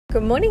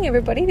Good morning,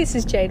 everybody. This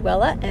is Jade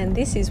Weller, and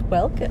this is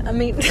welcome.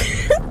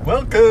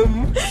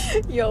 Welcome.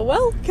 You're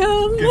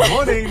welcome. Good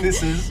morning.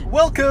 This is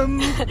welcome.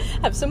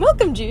 Have some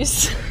welcome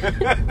juice.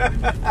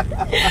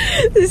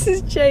 This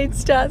is Jade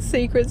Start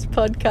Secrets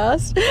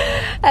podcast,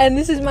 and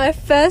this is my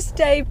first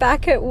day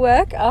back at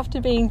work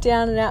after being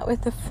down and out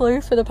with the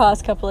flu for the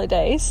past couple of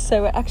days.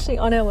 So we're actually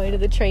on our way to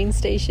the train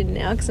station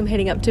now because I'm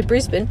heading up to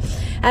Brisbane,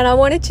 and I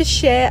wanted to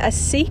share a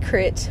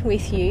secret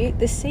with you,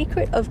 the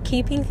secret of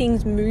keeping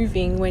things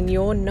moving when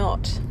you're not.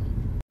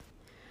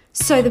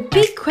 So the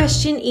big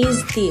question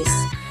is this: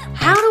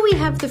 how do we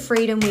have the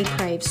freedom we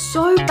crave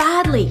so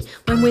badly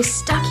when we're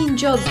stuck in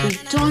jobs we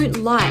don't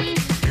like,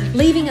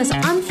 leaving us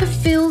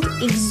unfulfilled,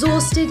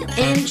 exhausted,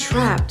 and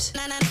trapped?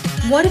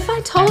 What if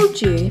I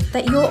told you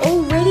that you're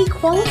already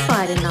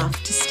qualified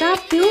enough to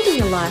start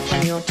building a life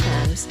on your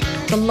terms,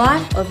 the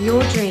life of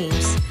your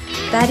dreams?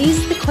 That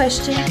is the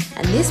question,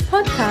 and this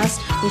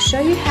podcast will show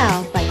you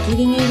how by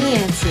giving you the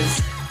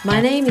answers. My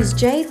name is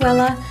Jade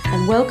Weller,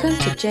 and welcome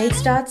to Jade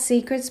Start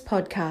Secrets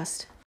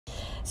podcast.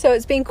 So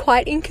it's been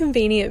quite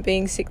inconvenient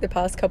being sick the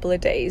past couple of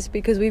days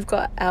because we've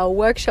got our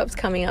workshops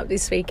coming up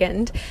this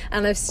weekend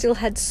and I've still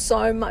had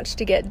so much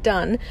to get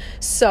done.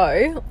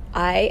 So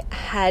I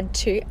had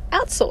to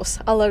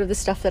outsource a lot of the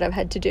stuff that I've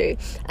had to do.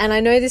 And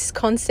I know this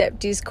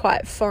concept is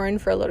quite foreign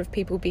for a lot of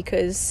people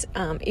because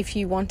if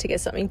you want to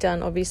get something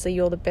done, obviously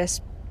you're the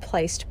best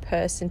placed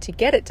person to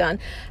get it done.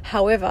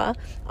 However,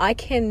 I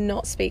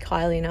cannot speak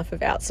highly enough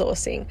of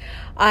outsourcing.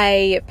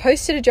 I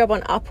posted a job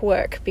on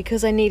Upwork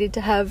because I needed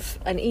to have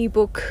an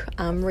ebook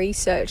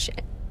researched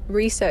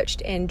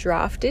and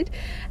drafted,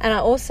 and I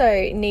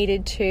also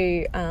needed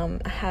to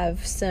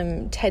have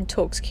some TED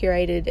Talks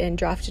curated and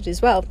drafted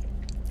as well.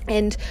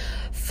 And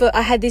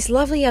I had this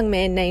lovely young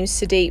man named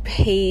Sudeep.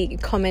 He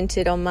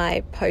commented on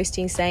my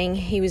posting saying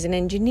he was an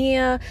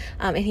engineer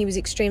and he was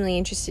extremely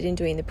interested in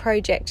doing the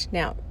project.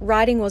 Now,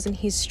 writing wasn't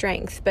his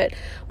strength, but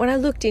when I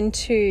looked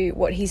into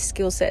what his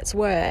skill sets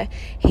were,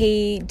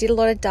 he did a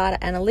lot of data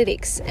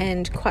analytics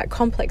and quite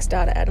complex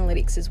data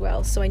analytics as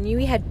well. So I knew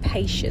he had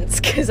patience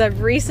because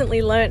I've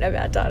recently learned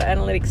about data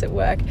analytics at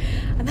work,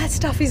 and that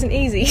stuff isn't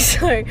easy.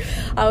 So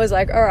I was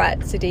like, all right,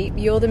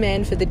 Sudeep, you're the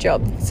man for the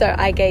job. So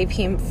I gave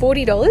him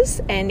 $40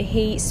 and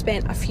he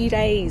spent a few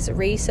days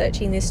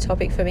researching this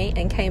topic for me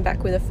and came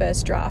back with a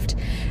first draft.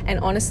 And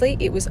honestly,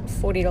 it was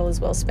 $40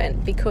 well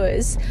spent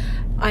because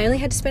I only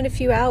had to spend a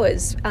few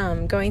hours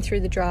going through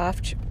the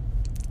draft,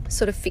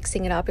 sort of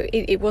fixing it up.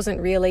 It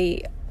wasn't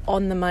really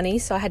on the money,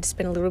 so I had to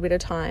spend a little bit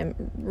of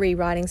time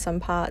rewriting some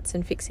parts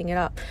and fixing it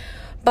up.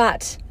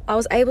 But I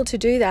was able to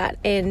do that,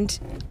 and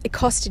it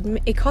cost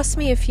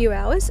me a few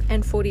hours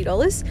and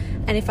 $40.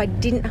 And if I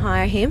didn't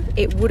hire him,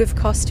 it would have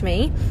cost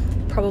me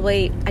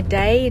probably a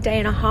day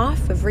and a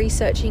half of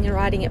researching and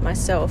writing it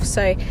myself.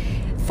 So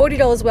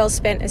 $40 well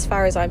spent as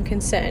far as I'm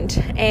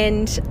concerned.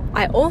 And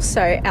I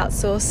also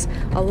outsource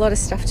a lot of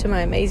stuff to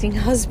my amazing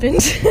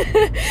husband.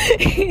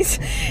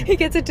 He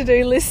gets a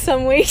to-do list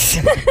some weeks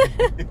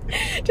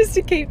just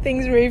to keep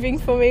things moving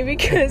for me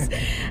because,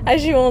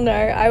 as you all know,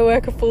 I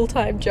work a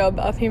full-time job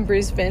up in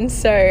Brisbane,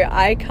 so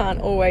I can't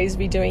always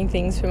be doing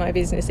things for my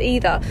business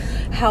either.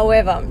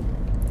 However,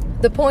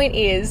 the point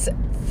is,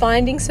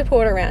 finding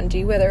support around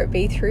you, whether it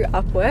be through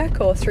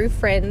Upwork or through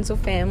friends or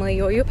family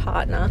or your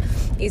partner,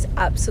 is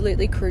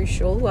absolutely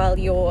crucial while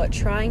you're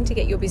trying to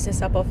get your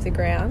business up off the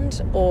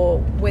ground or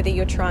whether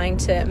you're trying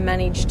to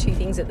manage two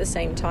things at the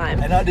same time.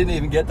 And I didn't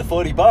even get the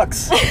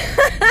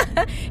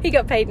 $40. He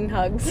got paid in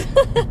hugs.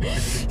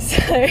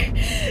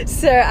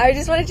 So I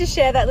just wanted to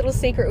share that little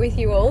secret with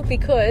you all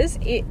because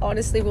it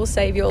honestly will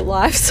save your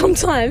life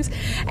sometimes.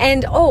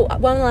 And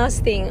one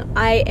last thing,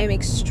 I am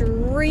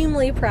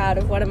extremely proud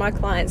of one of my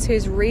clients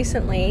who's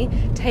recently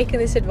taken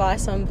this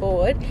advice on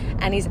board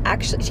and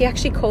she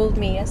actually called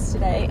me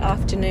yesterday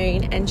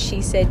afternoon and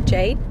she said,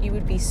 Jade, you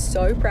would be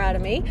so proud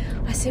of me.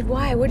 I said,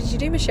 why? What did you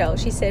do, Michelle?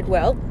 She said,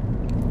 well,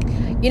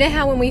 you know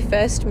how when we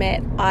first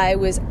met, I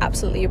was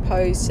absolutely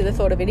opposed to the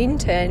thought of an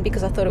intern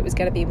because I thought it was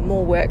going to be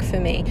more work for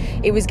me.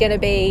 It was going to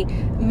be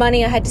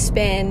money I had to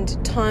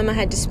spend, time I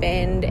had to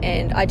spend,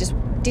 and I just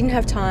didn't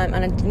have time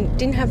and I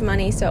didn't have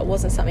money, so it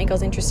wasn't something I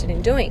was interested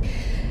in doing.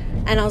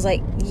 And I was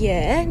like,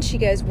 yeah. And she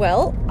goes,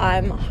 well,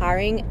 I'm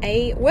hiring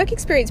a work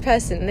experience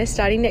person. They're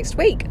starting next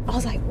week. I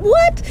was like,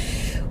 what?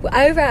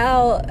 Over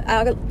our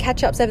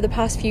catch-ups over the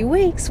past few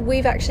weeks,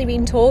 we've actually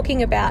been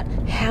talking about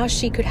how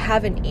she could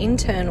have an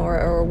intern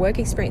or a work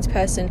experience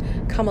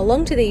person come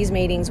along to these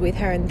meetings with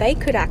her and they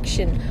could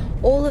action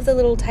all of the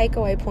little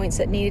takeaway points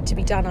that needed to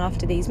be done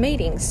after these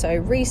meetings. So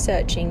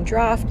researching,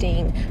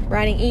 drafting,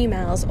 writing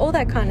emails, all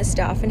that kind of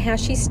stuff, and how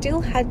she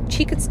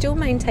could still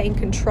maintain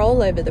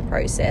control over the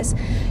process.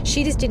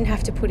 She just didn't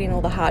have to put in all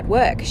the hard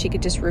work. She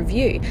could just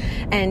review.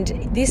 And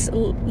this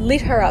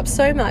lit her up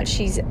so much.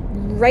 She's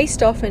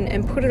raced off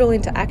and put it all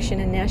into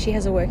action, and now she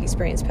has a work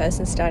experience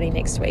person starting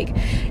next week.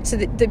 So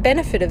the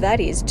benefit of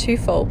that is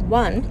twofold.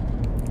 One,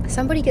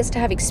 somebody gets to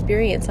have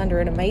experience under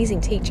an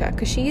amazing teacher,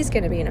 because she is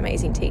going to be an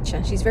amazing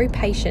teacher. She's very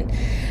patient.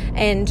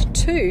 And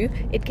 2,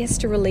 it gets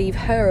to relieve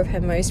her of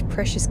her most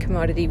precious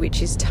commodity,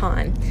 which is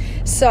time.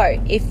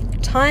 So if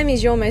time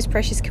is your most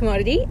precious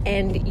commodity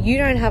and you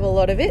don't have a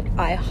lot of it,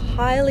 I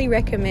highly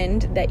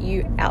recommend that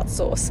you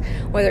outsource,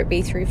 whether it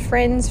be through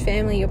friends,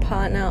 family, your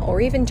partner,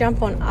 or even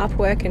jump on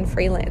Upwork and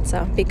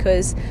Freelancer,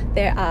 because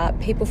there are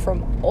people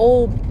from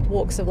all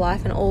walks of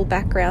life and all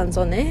backgrounds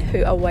on there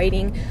who are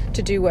waiting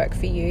to do work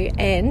for you,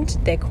 and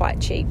they're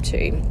quite cheap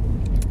too.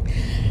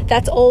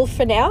 That's all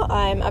for now.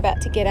 I'm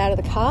about to get out of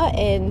the car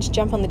and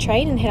jump on the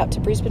train and head up to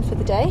Brisbane for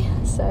the day.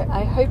 So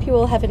I hope you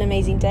all have an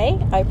amazing day.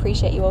 I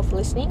appreciate you all for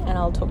listening, and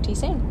I'll talk to you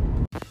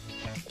soon.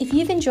 If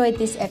you've enjoyed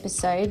this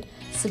episode,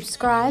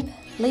 subscribe,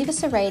 leave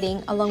us a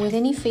rating along with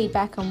any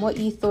feedback on what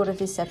you thought of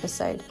this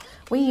episode.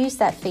 We use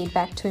that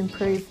feedback to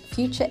improve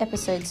future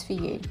episodes for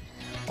you.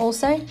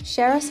 Also,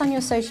 share us on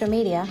your social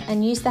media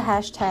and use the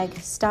hashtag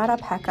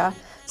StartupHacker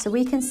so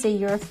we can see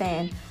you're a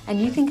fan, and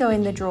you can go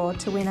in the draw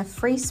to win a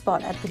free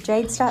spot at the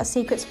Jade Start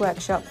Secrets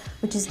workshop,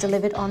 which is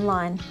delivered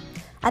online.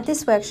 At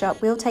this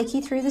workshop, we'll take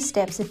you through the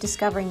steps of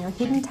discovering your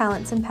hidden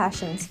talents and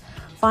passions,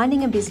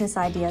 finding a business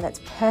idea that's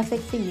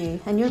perfect for you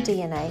and your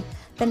DNA,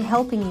 then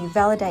helping you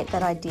validate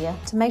that idea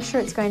to make sure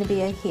it's going to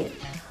be a hit.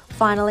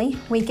 Finally,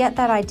 we get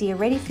that idea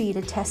ready for you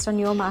to test on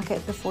your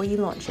market before you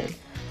launch it.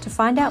 To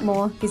find out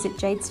more, visit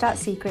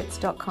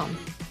jadestartsecrets.com.